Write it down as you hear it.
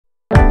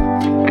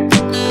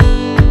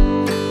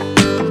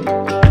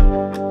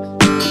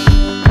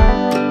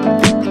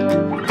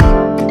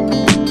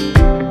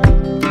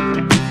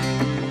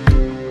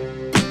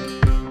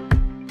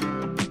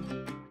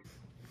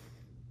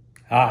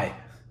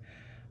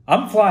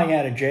I'm flying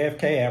out of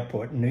JFK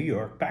Airport in New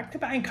York back to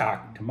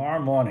Bangkok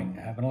tomorrow morning.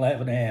 I have an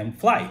 11 a.m.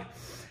 flight.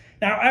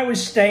 Now, I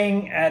was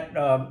staying at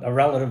a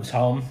relative's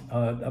home,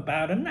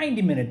 about a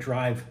 90-minute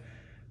drive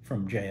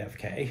from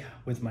JFK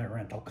with my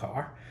rental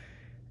car.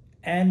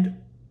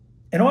 And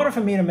in order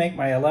for me to make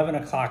my 11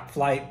 o'clock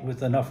flight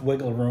with enough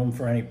wiggle room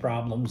for any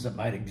problems that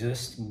might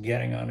exist in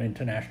getting on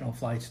international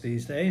flights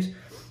these days,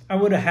 I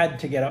would have had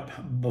to get up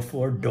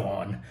before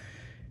dawn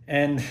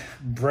and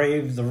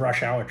brave the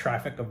rush hour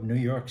traffic of New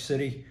York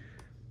City.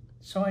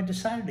 So I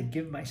decided to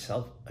give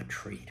myself a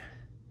treat.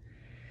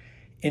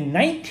 In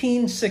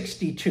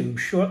 1962,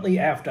 shortly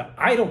after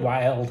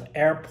Idlewild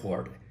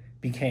Airport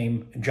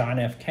became John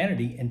F.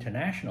 Kennedy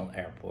International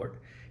Airport,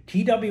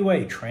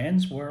 TWA,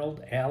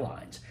 World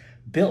Airlines,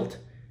 built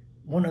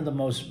one of the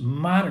most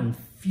modern,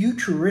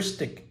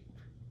 futuristic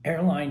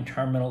airline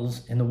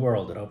terminals in the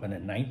world. It opened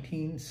in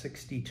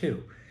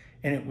 1962.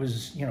 And it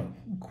was,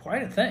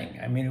 quite a thing.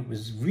 I mean, it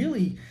was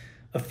really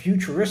a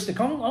futuristic,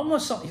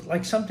 almost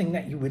like something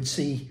that you would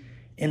see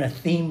in a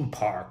theme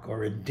park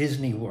or a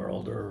Disney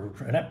World or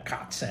an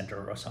Epcot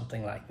Center or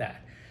something like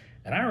that.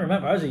 And I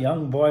remember I was a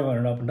young boy when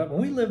it opened up, and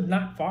we lived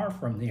not far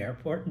from the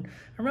airport. And I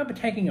remember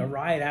taking a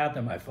ride out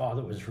there. My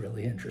father was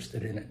really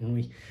interested in it, and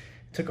we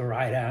took a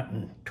ride out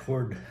and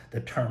toured the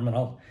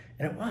terminal.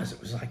 And it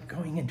was like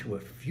going into a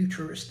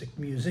futuristic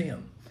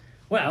museum.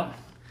 Well,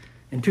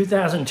 in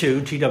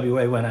 2002,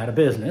 TWA went out of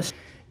business.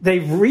 They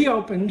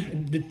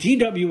reopened the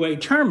TWA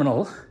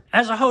terminal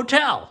as a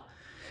hotel.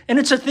 And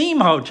it's a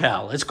theme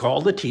hotel. It's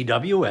called the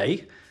TWA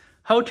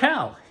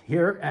Hotel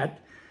here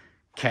at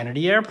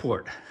Kennedy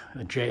Airport,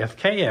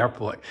 JFK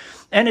Airport.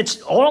 And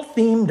it's all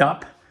themed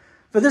up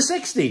for the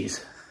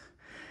 60s.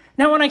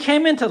 Now, when I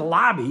came into the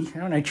lobby,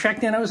 when I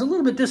checked in, I was a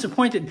little bit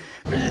disappointed.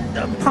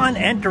 Upon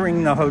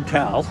entering the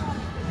hotel,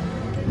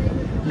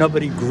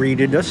 nobody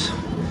greeted us.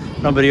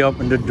 Nobody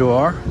opened the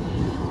door.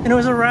 And it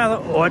was a rather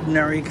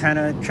ordinary kind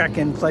of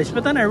check-in place.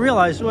 But then I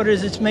realized what it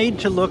is, it's made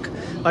to look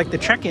like the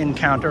check-in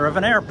counter of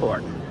an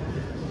airport.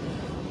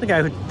 The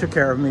guy who took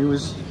care of me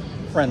was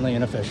friendly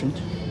and efficient.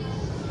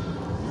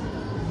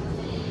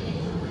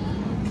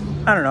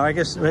 I don't know, I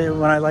guess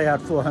when I lay out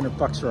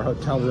 $400 for a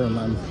hotel room,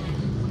 I'm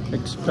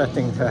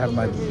expecting to have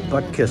my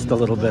butt kissed a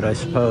little bit, I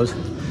suppose.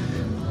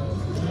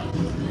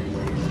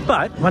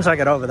 But once I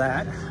got over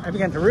that, I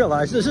began to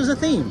realize this is a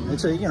theme.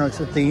 It's a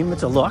theme,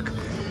 it's a look.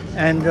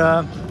 And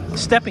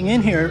stepping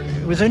in here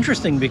was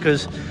interesting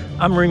because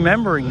I'm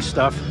remembering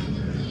stuff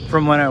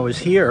from when I was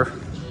here,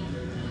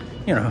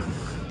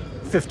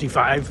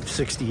 55,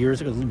 60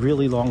 years ago, a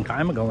really long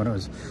time ago when I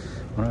was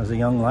a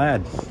young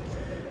lad.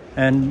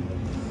 And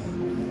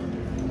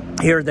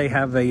here they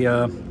have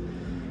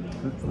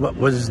what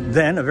was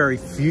then a very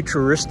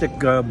futuristic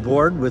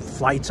board with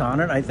flights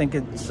on it. I think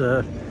it's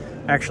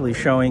actually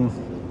showing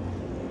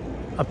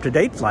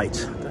up-to-date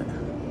flights.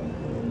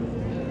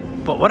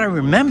 But what I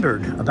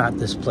remembered about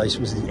this place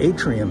was the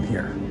atrium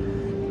here.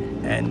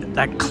 And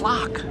that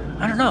clock,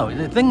 I don't know,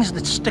 the things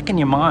that stick in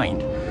your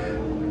mind,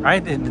 right?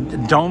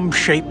 The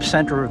dome-shaped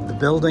center of the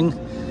building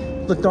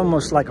looked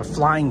almost like a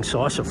flying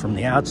saucer from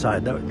the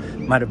outside. That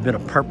might have been a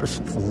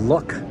purposeful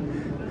look.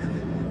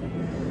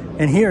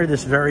 And here,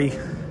 this very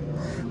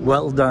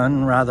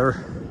well-done, rather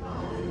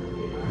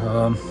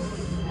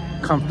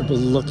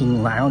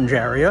comfortable-looking lounge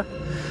area.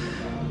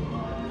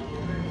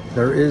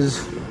 There is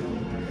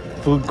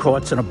food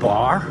courts and a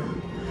bar.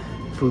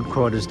 Food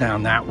court is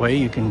down that way.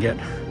 You can get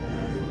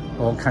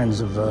all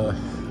kinds of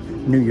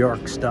New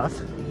York stuff.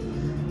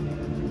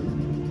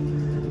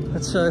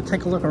 Let's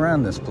take a look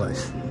around this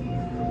place.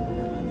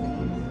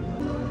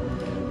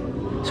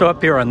 So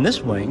up here on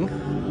this wing,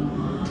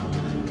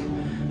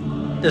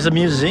 there's a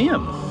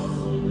museum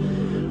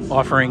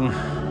offering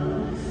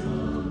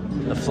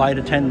the flight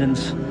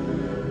attendants'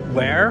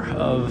 wear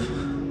of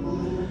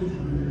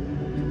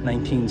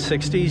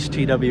 1960s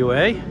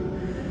TWA.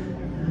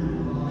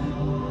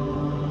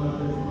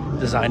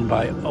 Designed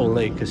by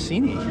Ole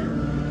Cassini.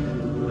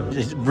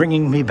 It's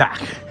bringing me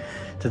back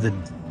to the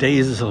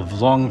days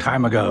of long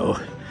time ago.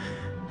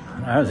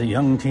 When I was a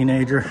young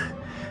teenager,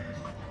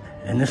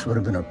 and this would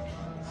have been a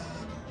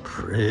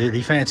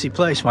pretty fancy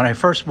place. When I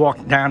first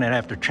walked down it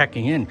after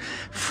checking in,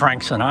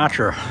 Frank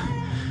Sinatra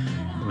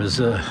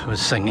was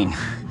singing.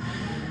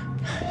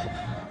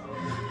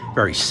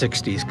 Very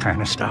 60s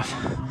kind of stuff.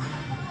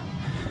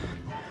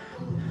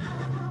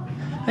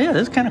 Yeah,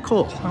 this is kind of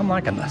cool. I'm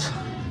liking this.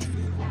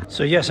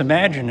 So yes,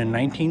 imagine in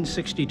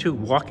 1962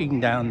 walking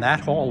down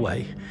that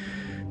hallway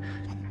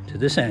to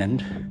this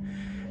end,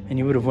 and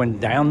you would have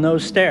went down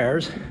those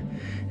stairs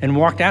and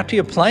walked out to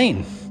your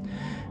plane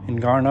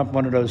and gone up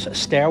one of those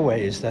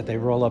stairways that they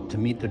roll up to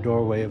meet the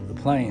doorway of the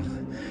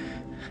plane.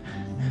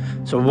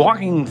 So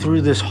walking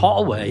through this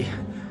hallway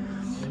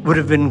would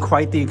have been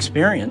quite the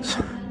experience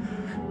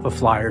for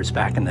flyers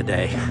back in the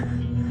day.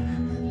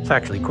 It's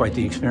actually quite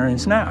the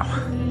experience now.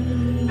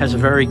 Has a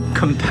very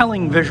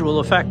compelling visual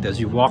effect as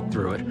you walk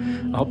through it.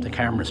 I hope the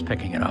camera's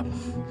picking it up.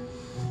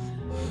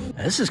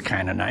 This is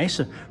kind of nice,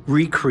 a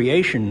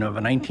recreation of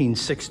a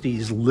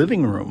 1960s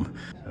living room.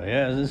 So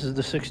yeah, this is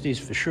the 60s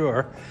for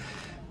sure.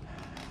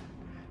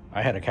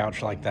 I had a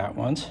couch like that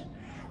once.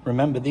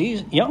 Remember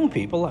these young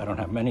people, I don't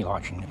have many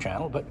watching the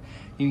channel, but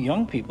you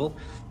young people,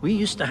 we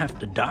used to have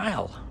to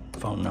dial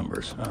phone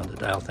numbers. Oh, the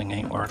dial thing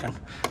ain't working,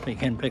 but you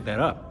can't pick that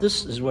up.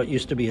 This is what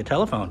used to be a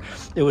telephone.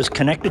 It was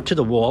connected to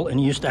the wall and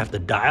you used to have to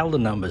dial the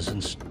numbers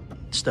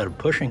instead of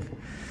pushing.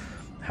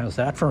 How's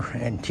that for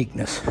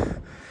antiqueness?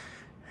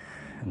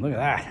 And look at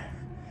that.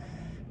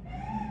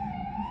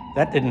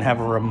 That didn't have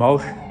a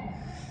remote.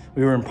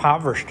 We were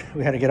impoverished.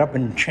 We had to get up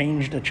and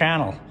change the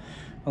channel.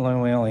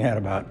 Although we only had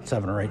about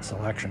 7 or 8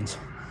 selections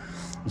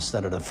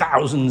instead of the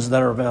thousands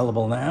that are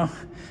available now.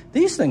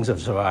 These things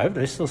have survived.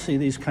 I still see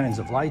these kinds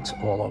of lights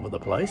all over the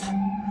place.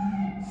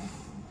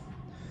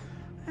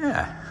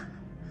 Yeah,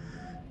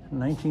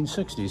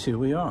 1960s, here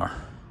we are.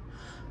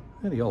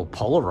 Look at the old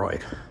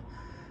Polaroid.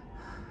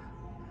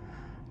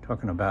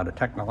 Talking about a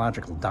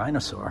technological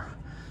dinosaur.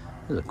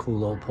 This is a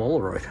cool old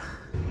Polaroid.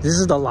 This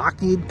is the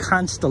Lockheed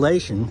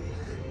Constellation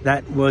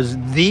that was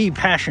the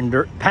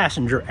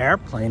passenger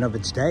airplane of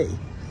its day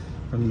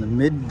from the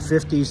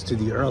mid-50s to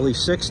the early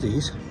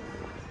 60s.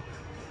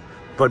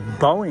 But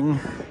Boeing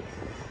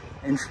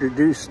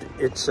introduced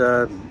its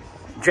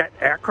jet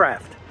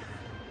aircraft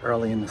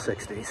early in the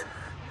 60s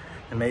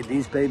and made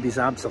these babies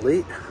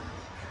obsolete.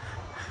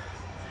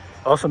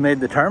 Also made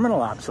the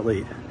terminal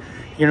obsolete.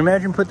 You can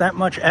imagine put that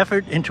much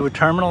effort into a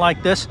terminal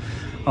like this,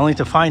 only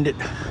to find it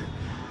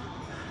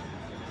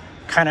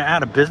kind of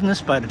out of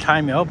business by the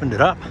time you opened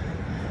it up.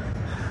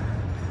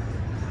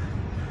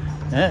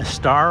 Yeah,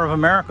 Star of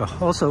America.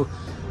 Also,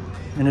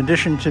 in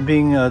addition to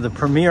being the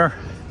premier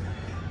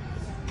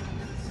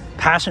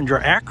passenger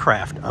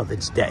aircraft of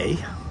its day,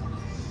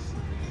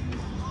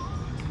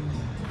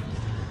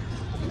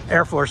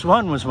 Air Force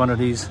One was one of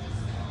these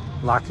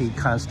Lockheed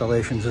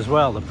Constellations as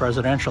well, the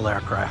presidential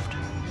aircraft.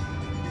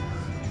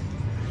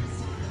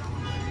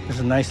 This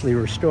is nicely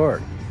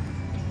restored.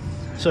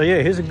 So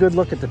yeah, here's a good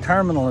look at the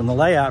terminal and the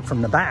layout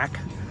from the back.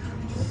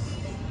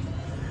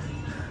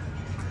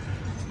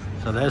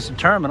 So there's the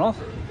terminal.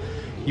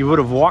 You would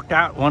have walked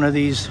out one of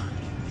these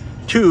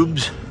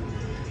tubes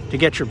to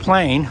get your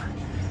plane.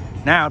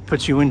 Now it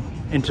puts you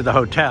into the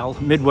hotel.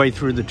 Midway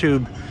through the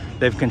tube,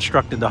 they've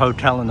constructed the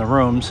hotel and the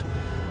rooms.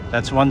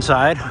 That's one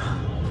side.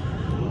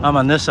 I'm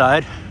on this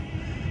side.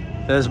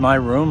 There's my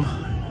room,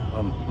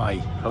 my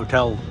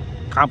hotel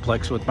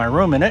complex with my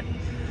room in it,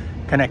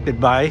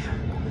 connected by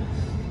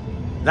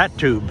that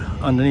tube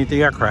underneath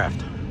the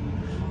aircraft.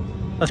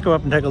 Let's go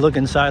up and take a look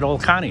inside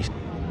old Connie's.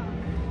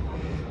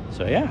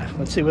 So yeah,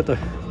 let's see what the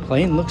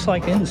plane looks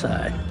like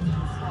inside.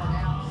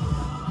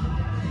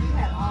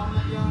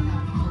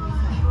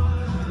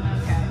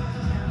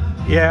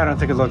 Yeah, I don't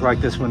think it looked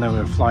like this when they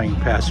were flying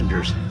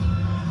passengers.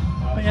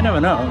 But you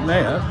never know, it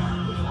may have.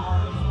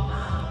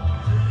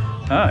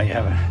 Ah, you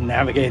have a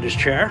navigator's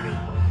chair.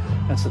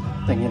 That's the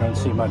thing you don't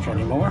see much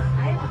anymore.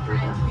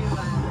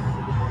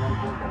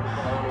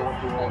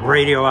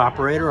 Radio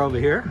operator over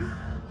here.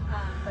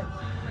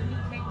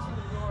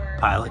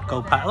 Pilot,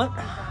 co-pilot.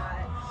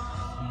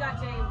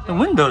 The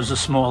windows are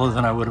smaller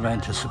than I would have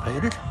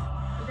anticipated.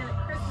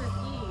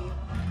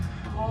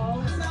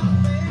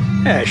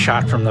 Yeah,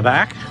 shot from the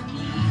back.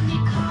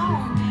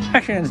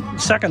 Actually, in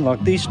second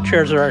look, these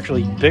chairs are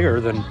actually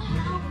bigger than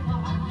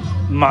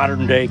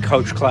modern day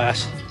coach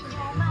class.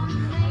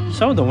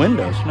 Some of the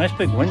windows, nice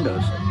big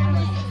windows.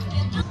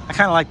 I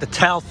kind of like the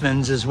tail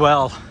fins as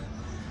well.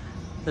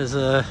 There's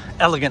a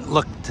elegant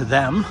look to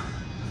them.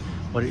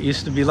 What it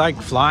used to be like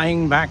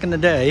flying back in the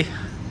day.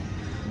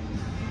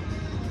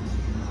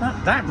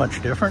 Not that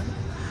much different.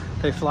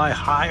 They fly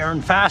higher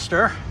and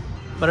faster,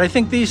 but I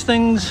think these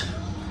things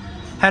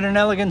had an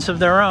elegance of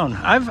their own.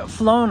 I've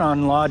flown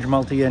on large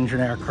multi-engine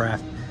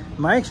aircraft.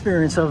 My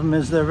experience of them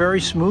is they're very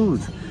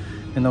smooth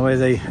in the way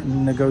they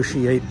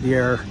negotiate the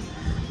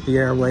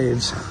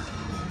airwaves,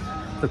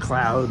 the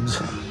clouds.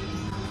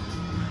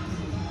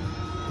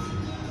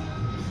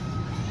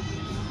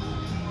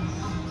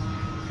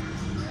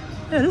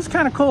 Yeah, this is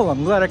kind of cool.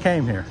 I'm glad I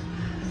came here.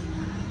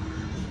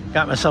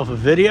 Got myself a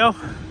video.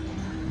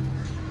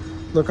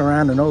 Look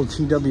around an old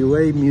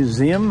TWA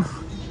museum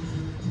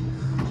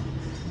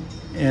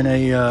in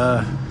a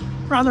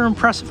rather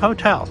impressive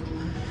hotel.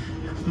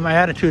 My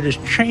attitude has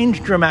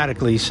changed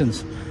dramatically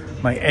since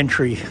my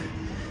entry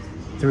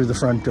through the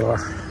front door.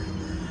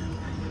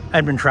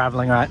 I'd been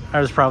traveling. I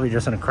was probably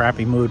just in a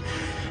crappy mood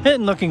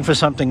and looking for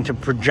something to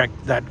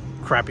project that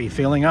crappy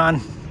feeling on.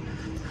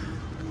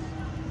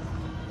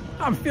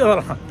 I'm feeling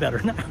a lot better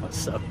now.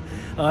 So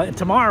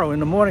tomorrow in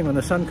the morning when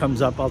the sun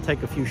comes up, I'll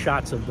take a few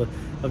shots of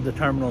the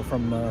terminal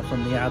from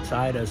the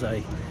outside as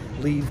I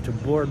leave to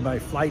board my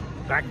flight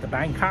back to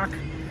Bangkok.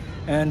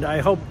 And I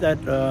hope that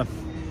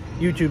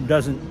YouTube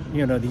doesn't, the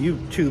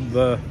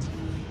YouTube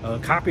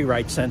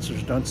copyright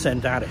censors don't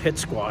send out a hit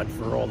squad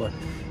for all the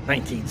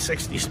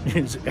 1960s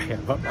music I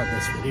have up on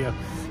this video.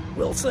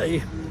 We'll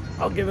see.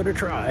 I'll give it a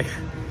try.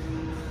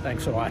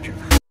 Thanks for watching.